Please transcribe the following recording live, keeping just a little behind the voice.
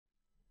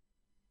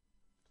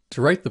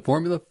To write the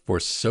formula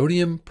for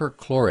sodium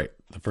perchlorate,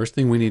 the first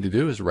thing we need to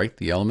do is write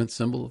the element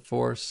symbol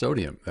for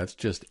sodium. That's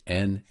just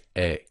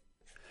Na.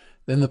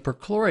 Then the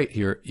perchlorate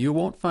here, you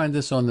won't find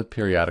this on the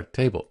periodic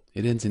table.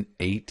 It ends in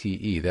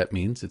Ate. That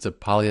means it's a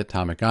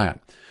polyatomic ion.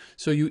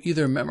 So you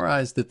either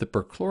memorize that the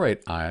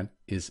perchlorate ion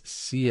is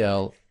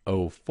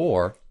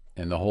ClO4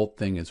 and the whole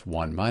thing is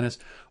 1-,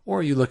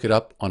 or you look it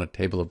up on a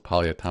table of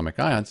polyatomic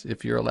ions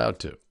if you're allowed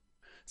to.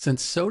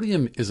 Since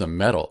sodium is a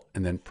metal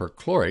and then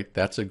perchlorate,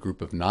 that's a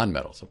group of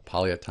nonmetals, a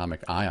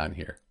polyatomic ion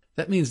here.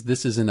 That means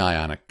this is an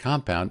ionic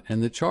compound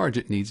and the charge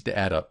it needs to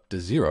add up to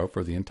 0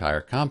 for the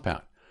entire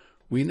compound.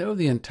 We know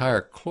the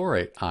entire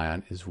chlorate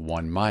ion is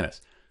 1-.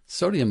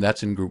 Sodium,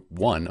 that's in group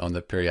 1 on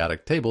the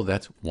periodic table,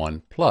 that's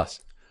 1+. 1+,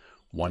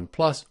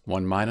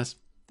 1-,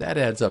 that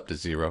adds up to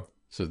 0.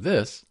 So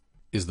this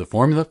is the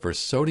formula for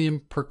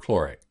sodium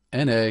perchlorate,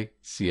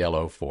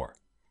 NaClO4.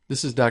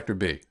 This is Dr.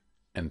 B,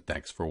 and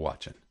thanks for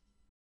watching.